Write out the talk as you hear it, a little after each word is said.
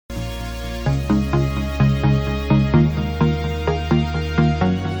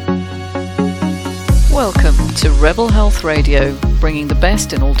Welcome to Rebel Health Radio, bringing the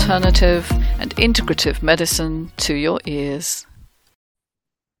best in alternative and integrative medicine to your ears.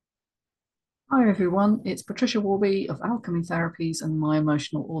 Hi everyone, it's Patricia Warby of Alchemy Therapies and My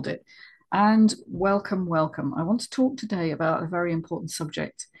Emotional Audit. And welcome. I want to talk today about a very important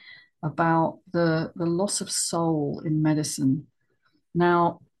subject, about the loss of soul in medicine.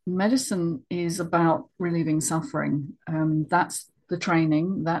 Now, medicine is about relieving suffering. That's the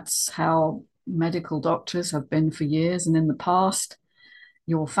training. That's how medical doctors have been for years. And in the past,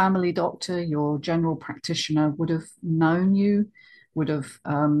 your family doctor, your general practitioner would have known you, would have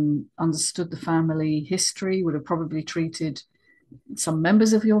understood the family history, would have probably treated some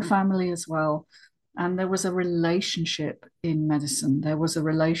members of your family as well. And there was a relationship in medicine. There was a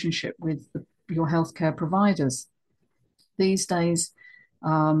relationship with your healthcare providers. These days,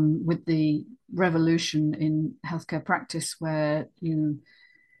 with the revolution in healthcare practice, where you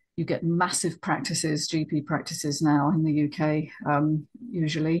get massive practices, GP practices now in the UK,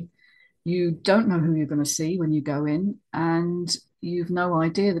 usually, you don't know who you're going to see when you go in, and you've no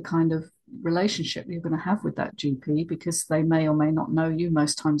idea the kind of relationship you're going to have with that GP, because they may or may not know you.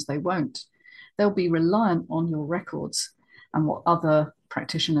 Most times they won't. They'll be reliant on your records and what other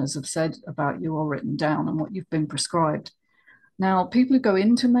practitioners have said about you or written down and what you've been prescribed. Now, people who go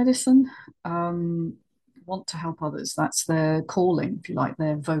into medicine want to help others. That's their calling, if you like,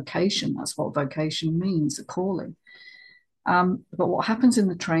 their vocation. That's what vocation means, a calling. But what happens in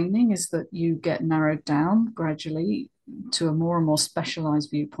the training is that you get narrowed down gradually to a more and more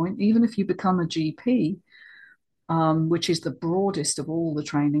specialized viewpoint. Even if you become a GP, which is the broadest of all the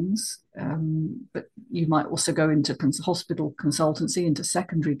trainings, but you might also go into hospital consultancy, into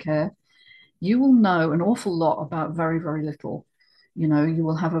secondary care, you will know an awful lot about very, very little. You know, you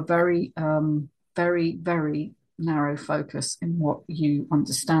will have a very, very narrow focus in what you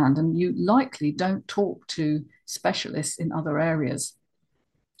understand, and you likely don't talk to specialists in other areas.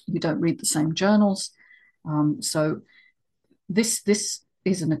 You don't read the same journals. So this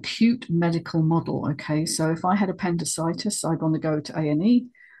is an acute medical model. Okay, so if I had appendicitis, I'd want to go to A&E.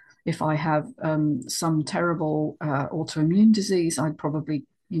 If I have some terrible autoimmune disease, I'd probably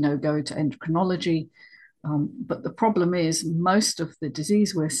go to endocrinology. But the problem is, most of the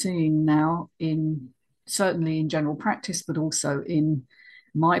disease we're seeing now, certainly in general practice, but also in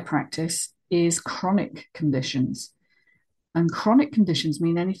my practice, is chronic conditions. And chronic conditions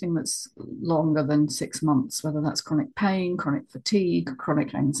mean anything that's longer than 6 months, whether that's chronic pain, chronic fatigue,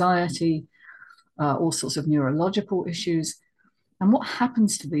 chronic anxiety, all sorts of neurological issues. And what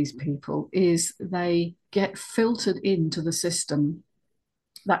happens to these people is they get filtered into the system.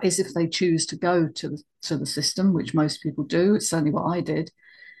 That is, if they choose to go to the system, which most people do. It's certainly what I did.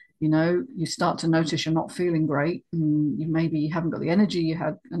 You start to notice you're not feeling great, and you maybe haven't got the energy you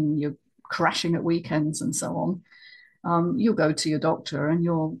had, and you're crashing at weekends and so on. You'll go to your doctor and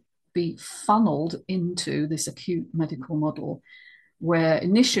you'll be funneled into this acute medical model, where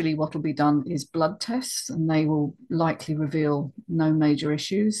initially what will be done is blood tests, and they will likely reveal no major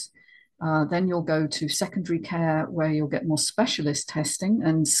issues. Then you'll go to secondary care, where you'll get more specialist testing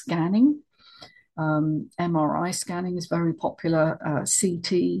and scanning. MRI scanning is very popular,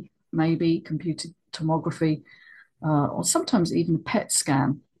 CT, maybe computed tomography, or sometimes even PET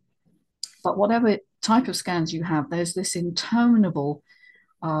scan. But whatever type of scans you have, there's this interminable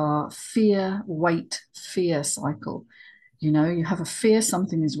fear cycle. You have a fear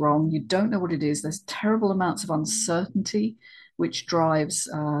something is wrong. You don't know what it is. There's terrible amounts of uncertainty, which drives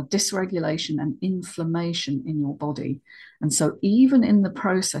dysregulation and inflammation in your body. And so even in the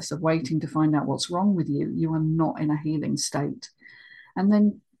process of waiting to find out what's wrong with you, you are not in a healing state. And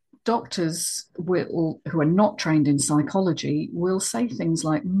then doctors who are not trained in psychology will say things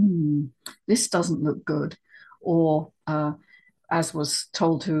like, this doesn't look good. Or as was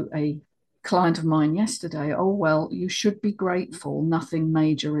told to a client of mine yesterday, oh, well, you should be grateful. Nothing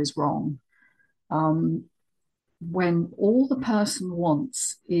major is wrong. When all the person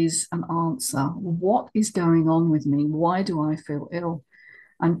wants is an answer. What is going on with me? Why do I feel ill?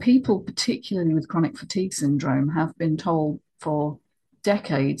 And people, particularly with chronic fatigue syndrome, have been told for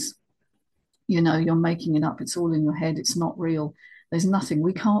decades, you're making it up. It's all in your head. It's not real. There's nothing.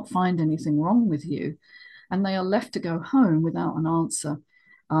 We can't find anything wrong with you. And they are left to go home without an answer.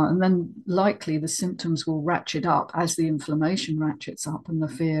 And then likely the symptoms will ratchet up as the inflammation ratchets up, and the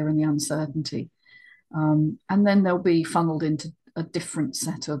fear and the uncertainty. And then they'll be funneled into a different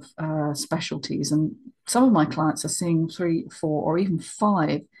set of specialties. And some of my clients are seeing 3, 4, or even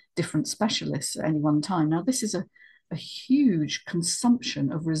 5 different specialists at any one time. Now, this is a huge consumption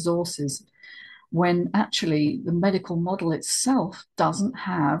of resources, when actually the medical model itself doesn't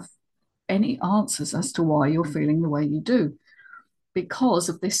have any answers as to why you're feeling the way you do because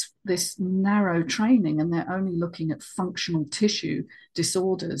of this narrow training, and they're only looking at functional tissue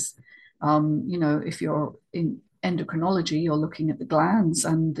disorders. If you're in endocrinology, you're looking at the glands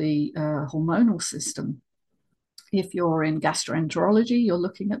and the hormonal system. If you're in gastroenterology, you're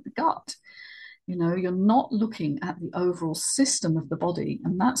looking at the gut. You're not looking at the overall system of the body,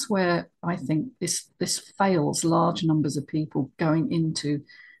 and that's where I think this fails large numbers of people going into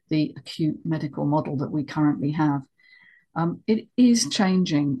the acute medical model that we currently have. It is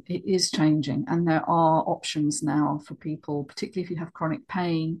changing. It is changing, and there are options now for people, particularly if you have chronic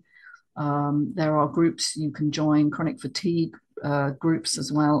pain. There are groups you can join. Chronic fatigue groups as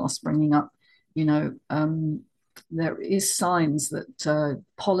well are springing up. There is signs that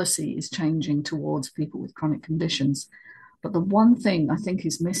policy is changing towards people with chronic conditions. But the one thing I think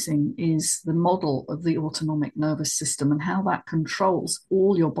is missing is the model of the autonomic nervous system and how that controls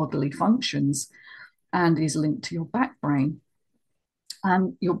all your bodily functions and is linked to your back brain.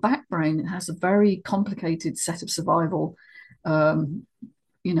 And your back brain has a very complicated set of survival functions.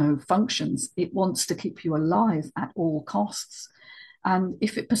 It wants to keep you alive at all costs. And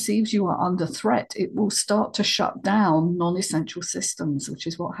if it perceives you are under threat, it will start to shut down non-essential systems, which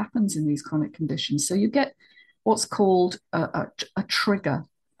is what happens in these chronic conditions. So you get what's called a trigger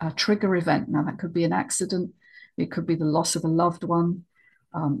event. Now, that could be an accident. It could be the loss of a loved one.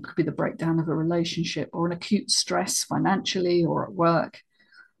 It could be the breakdown of a relationship or an acute stress financially or at work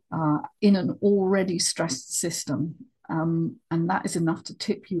in an already stressed system. And that is enough to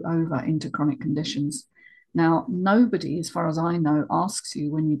tip you over into chronic conditions. Now, nobody, as far as I know, asks you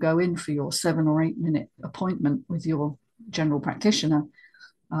when you go in for your 7 or 8 minute appointment with your general practitioner,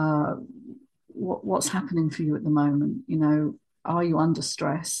 what's happening for you at the moment? Are you under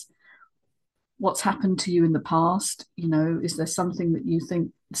stress? What's happened to you in the past? Is there something that you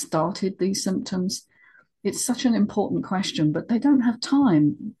think started these symptoms? It's such an important question, but they don't have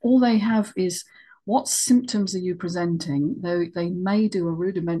time. All they have is, what symptoms are you presenting? They may do a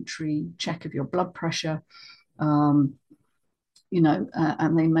rudimentary check of your blood pressure, and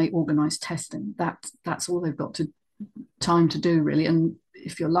they may organize testing. That's all they've got time to do, really. And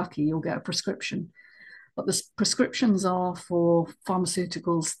if you're lucky, you'll get a prescription. But the prescriptions are for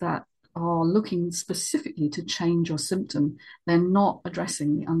pharmaceuticals that are looking specifically to change your symptom. They're not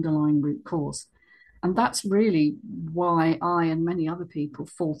addressing the underlying root cause. And that's really why I and many other people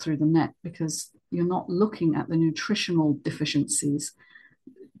fall through the net, because you're not looking at the nutritional deficiencies.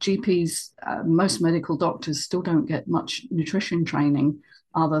 GPs, most medical doctors still don't get much nutrition training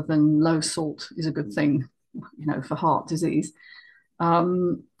other than low salt is a good thing, for heart disease.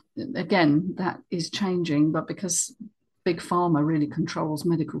 Again, that is changing, but because Big Pharma really controls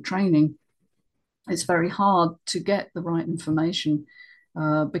medical training, it's very hard to get the right information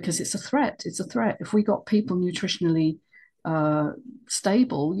because it's a threat. It's a threat. If we got people nutritionally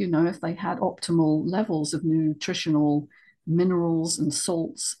stable, if they had optimal levels of nutritional minerals and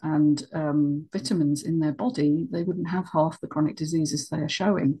salts and vitamins in their body, they wouldn't have half the chronic diseases they are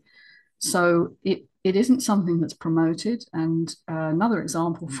showing. So it isn't something that's promoted. And another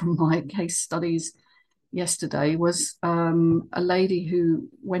example from my case studies yesterday was a lady who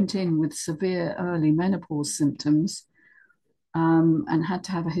went in with severe early menopause symptoms and had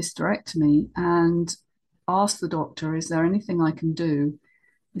to have a hysterectomy, and asked the doctor, is there anything I can do?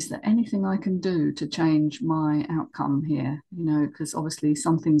 Is there anything I can do to change my outcome here? Because obviously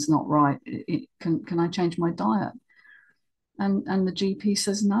something's not right. Can I change my diet? And the GP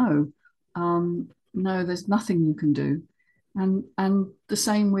says no. No, there's nothing you can do. And the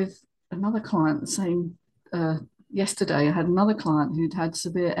same with another client. The same yesterday, I had another client who'd had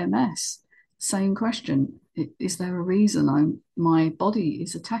severe MS. Same question: is there a reason my body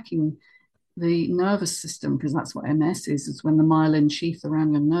is attacking the nervous system? Because that's what MS is. It's when the myelin sheath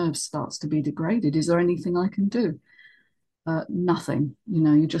around your nerves starts to be degraded. Is there anything I can do? Nothing.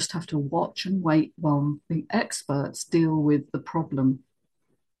 You just have to watch and wait while the experts deal with the problem.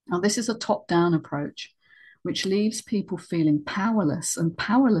 Now, this is a top-down approach, which leaves people feeling powerless, and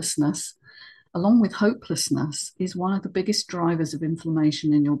powerlessness, along with hopelessness, is one of the biggest drivers of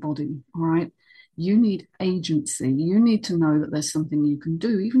inflammation in your body. All right. You need agency. You need to know that there's something you can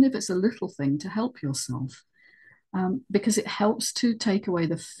do, even if it's a little thing, to help yourself, because it helps to take away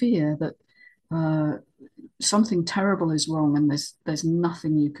the fear that something terrible is wrong and there's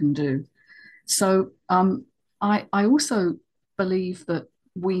nothing you can do. So I also believe that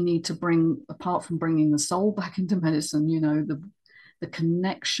we need to bring, apart from bringing the soul back into medicine, the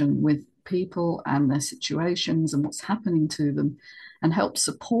connection with people and their situations and what's happening to them, and help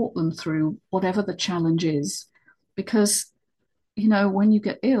support them through whatever the challenge is. Because, when you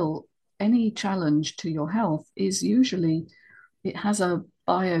get ill, any challenge to your health is usually it has a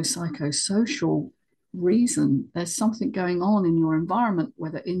biopsychosocial reason. There's something going on in your environment,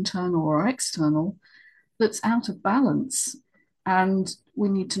 whether internal or external, that's out of balance. And we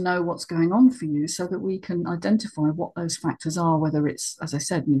need to know what's going on for you so that we can identify what those factors are, whether it's, as I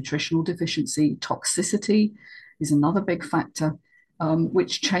said, nutritional deficiency, toxicity is another big factor,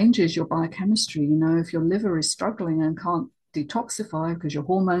 which changes your biochemistry. You know, if your liver is struggling and can't detoxify because your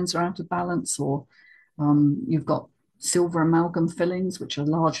hormones are out of balance, or you've got silver amalgam fillings, which are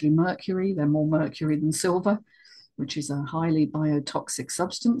largely mercury, they're more mercury than silver, which is a highly biotoxic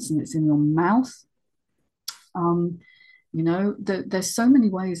substance, and it's in your mouth. Um, there's so many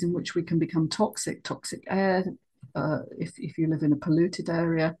ways in which we can become toxic air. If you live in a polluted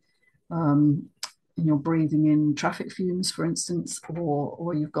area, um, and you're breathing in traffic fumes, for instance,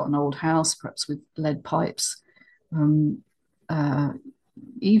 or you've got an old house, perhaps with lead pipes, um, uh,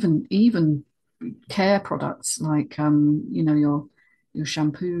 even care products like your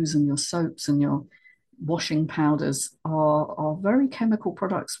shampoos and your soaps and your washing powders are very chemical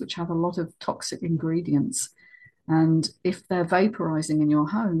products which have a lot of toxic ingredients. And if they're vaporizing in your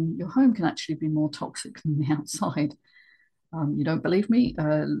home can actually be more toxic than the outside. You don't believe me?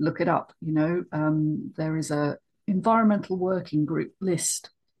 Look it up. There is a environmental working group list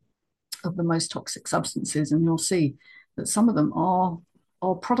of the most toxic substances, and you'll see that some of them are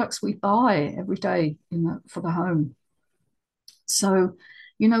products we buy every day for the home. So,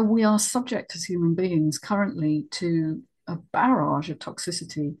 we are subject as human beings currently to a barrage of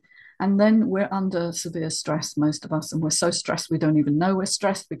toxicity. And then we're under severe stress, most of us, and we're so stressed we don't even know we're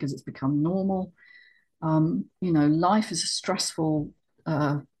stressed because it's become normal. Life is a stressful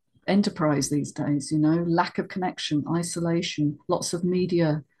enterprise these days, lack of connection, isolation, lots of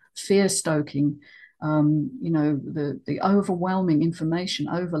media, fear stoking, the overwhelming information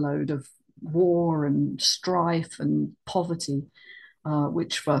overload of war and strife and poverty,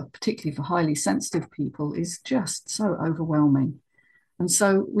 which particularly for highly sensitive people is just so overwhelming. And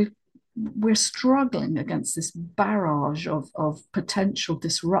so we're struggling against this barrage of potential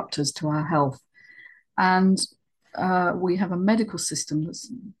disruptors to our health. And we have a medical system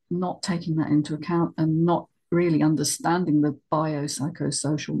that's not taking that into account and not really understanding the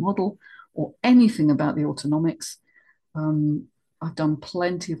biopsychosocial model or anything about the autonomics. I've done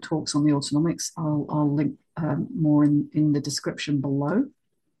plenty of talks on the autonomics. I'll link more in the description below.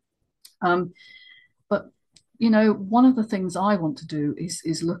 But one of the things I want to do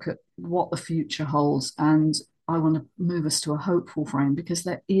is look at what the future holds, and I want to move us to a hopeful frame because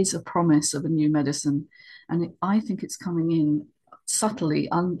there is a promise of a new medicine, and I think it's coming in subtly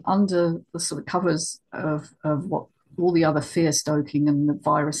under the sort of covers of what all the other fear stoking and the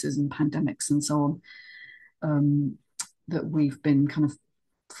viruses and pandemics and so on that we've been kind of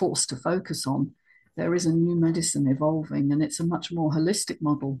forced to focus on. There is a new medicine evolving, and it's a much more holistic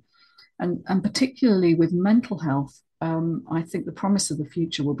model. And particularly with mental health, I think the promise of the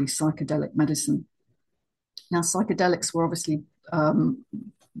future will be psychedelic medicine. Now, psychedelics were obviously,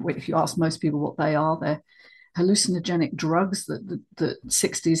 if you ask most people what they are, they're hallucinogenic drugs that the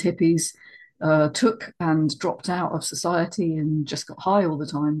 60s hippies took and dropped out of society and just got high all the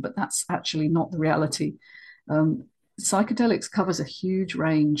time. But that's actually not the reality. Psychedelics covers a huge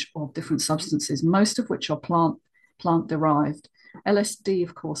range of different substances, most of which are plant derived. LSD,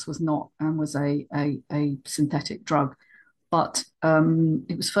 of course, was not and was a synthetic drug, but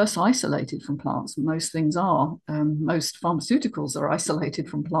it was first isolated from plants. Most things are. Most pharmaceuticals are isolated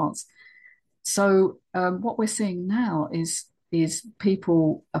from plants. So what we're seeing now is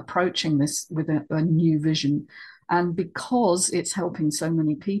people approaching this with a new vision, and because it's helping so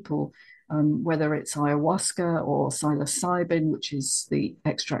many people, whether it's ayahuasca or psilocybin, which is the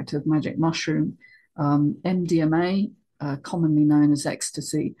extract of magic mushroom, MDMA, commonly known as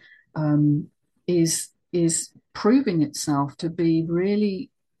ecstasy, is proving itself to be really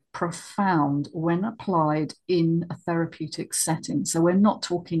profound when applied in a therapeutic setting. So we're not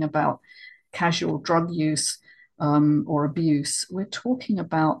talking about casual drug use or abuse. We're talking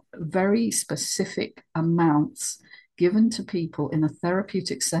about very specific amounts given to people in a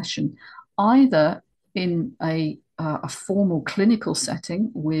therapeutic session, either in a formal clinical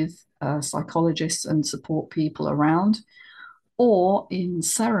setting with psychologists and support people around, or in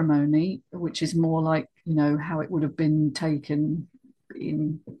ceremony, which is more like, how it would have been taken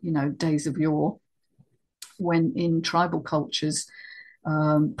in, days of yore, when in tribal cultures,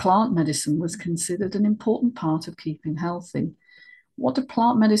 plant medicine was considered an important part of keeping healthy. What do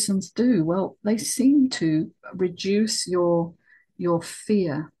plant medicines do? Well, they seem to reduce your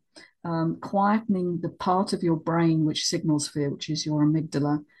fear, quietening the part of your brain which signals fear, which is your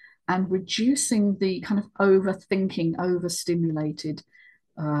amygdala, and reducing the kind of overthinking, overstimulated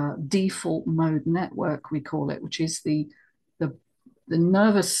default mode network, we call it, which is the the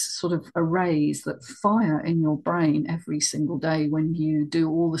nervous sort of arrays that fire in your brain every single day when you do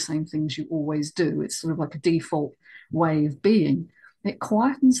all the same things you always do. It's sort of like a default way of being. It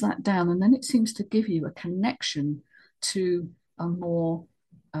quietens that down, and then it seems to give you a connection to a more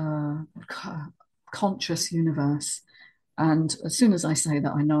uh, conscious universe. And as soon as I say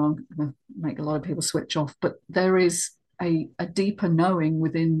that, I know I'm going to make a lot of people switch off, but there is a deeper knowing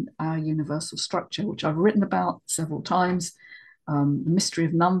within our universal structure, which I've written about several times. The Mystery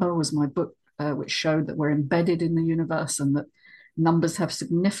of Number was my book, which showed that we're embedded in the universe and that numbers have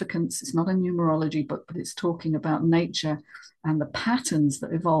significance. It's not a numerology book, but it's talking about nature and the patterns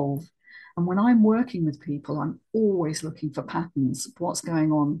that evolve. And when I'm working with people, I'm always looking for patterns, what's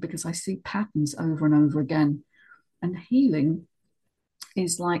going on, because I see patterns over and over again. And healing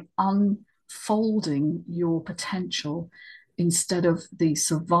is like unfolding your potential instead of the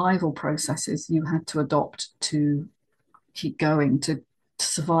survival processes you had to adopt to keep going, to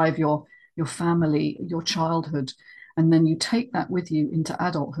survive your family, your childhood. And then you take that with you into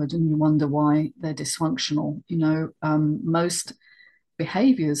adulthood and you wonder why they're dysfunctional. Most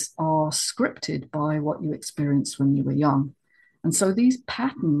behaviors are scripted by what you experienced when you were young. And so these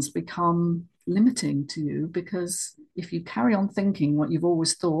patterns become limiting to you because if you carry on thinking what you've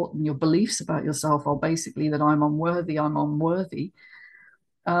always thought and your beliefs about yourself are basically that I'm unworthy, you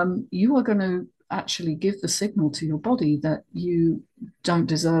are going to actually give the signal to your body that you don't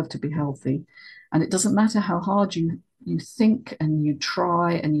deserve to be healthy. And it doesn't matter how hard you think and you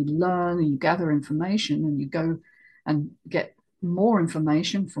try and you learn and you gather information and you go and get more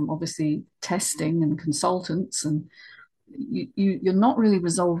information from obviously testing and consultants, and you're not really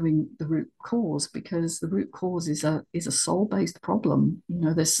resolving the root cause, because the root cause is a soul-based problem.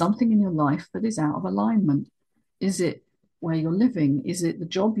 There's something in your life that is out of alignment. Is it where you're living? Is it the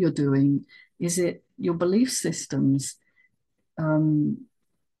job you're doing? Is it your belief systems?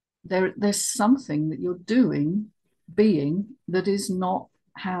 There's something that you're being that is not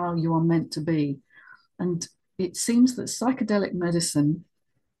how you are meant to be. And it seems that psychedelic medicine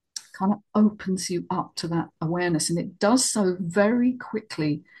kind of opens you up to that awareness, and it does so very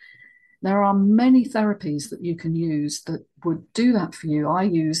quickly. There are many therapies that you can use that would do that for you. I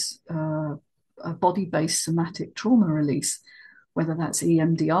use a body-based somatic trauma release, whether that's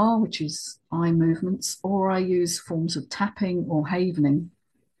EMDR, which is eye movements, or I use forms of tapping or havening.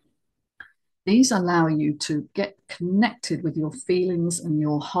 These allow you to get connected with your feelings and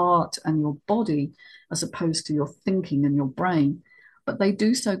your heart and your body, as opposed to your thinking and your brain. But they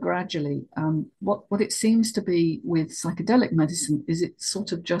do so gradually. What it seems to be with psychedelic medicine is it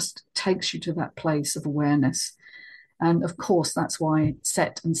sort of just takes you to that place of awareness. And of course, that's why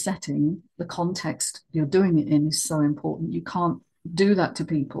set and setting, the context you're doing it in, is so important. You can't do that to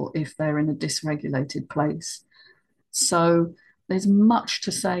people if they're in a dysregulated place. So there's much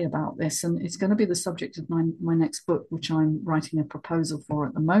to say about this, and it's going to be the subject of my next book, which I'm writing a proposal for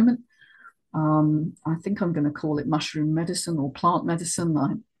at the moment. I think I'm going to call it mushroom medicine or plant medicine.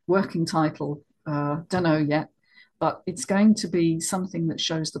 My working title, don't know yet, but it's going to be something that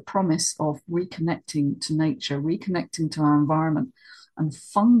shows the promise of reconnecting to nature, reconnecting to our environment, and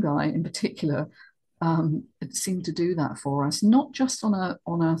fungi in particular seem to do that for us, not just on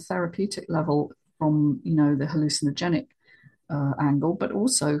a therapeutic level from the hallucinogenic angle, but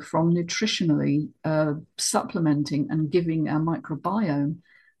also from nutritionally supplementing and giving our microbiome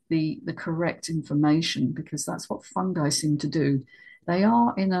the correct information, because that's what fungi seem to do. They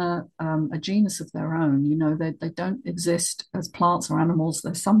are in a genus of their own. They don't exist as plants or animals.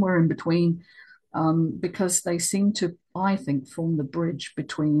 They're somewhere in between, because they seem to, I think, form the bridge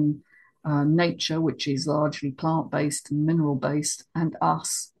between nature, which is largely plant-based and mineral-based, and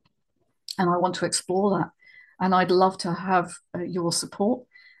us. And I want to explore that. And I'd love to have your support.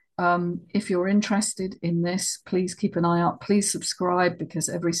 If you're interested in this, please keep an eye out. Please subscribe, because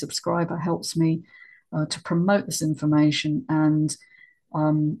every subscriber helps me to promote this information. And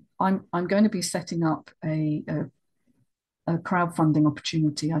I'm going to be setting up a crowdfunding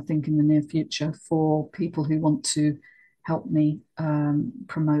opportunity, I think, in the near future for people who want to help me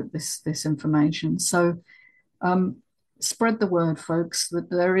promote this information. So spread the word, folks, that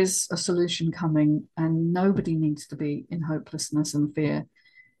there is a solution coming, and nobody needs to be in hopelessness and fear.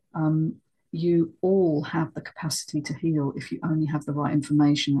 You all have the capacity to heal if you only have the right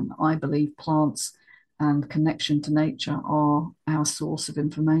information. And I believe plants and connection to nature are our source of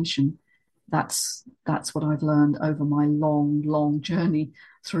information. That's what I've learned over my long journey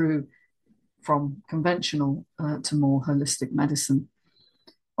through from conventional to more holistic medicine.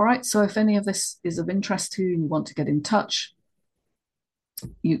 All right, so if any of this is of interest to you and you want to get in touch,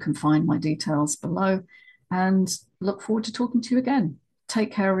 you can find my details below, and look forward to talking to you again.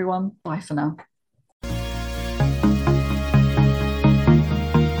 Take care, everyone. Bye for now.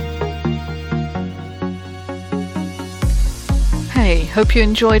 Hey, hope you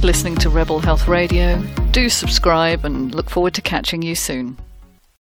enjoyed listening to Rebel Health Radio. Do subscribe and look forward to catching you soon.